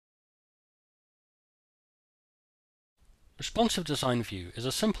Responsive Design View is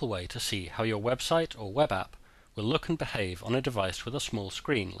a simple way to see how your website or web app will look and behave on a device with a small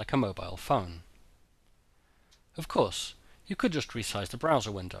screen like a mobile phone. Of course, you could just resize the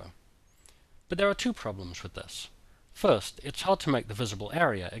browser window. But there are two problems with this. First, it's hard to make the visible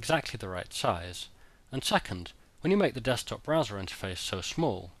area exactly the right size, and second, when you make the desktop browser interface so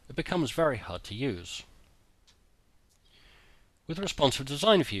small, it becomes very hard to use. With Responsive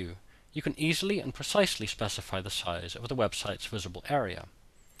Design View, you can easily and precisely specify the size of the website's visible area,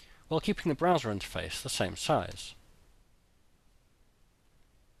 while keeping the browser interface the same size.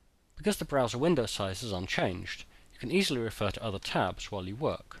 Because the browser window size is unchanged, you can easily refer to other tabs while you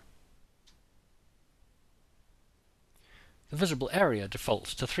work. The visible area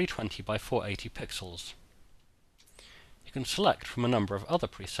defaults to 320 by 480 pixels. You can select from a number of other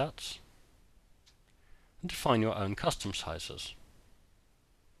presets and define your own custom sizes.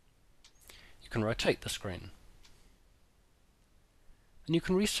 You can rotate the screen. And you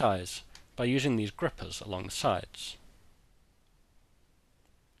can resize by using these grippers along the sides.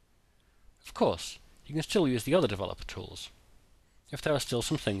 Of course, you can still use the other developer tools, if there are still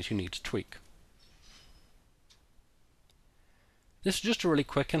some things you need to tweak. This is just a really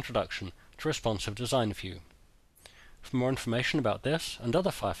quick introduction to Responsive Design View. For more information about this and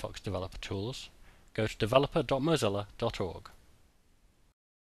other Firefox developer tools, go to developer.mozilla.org.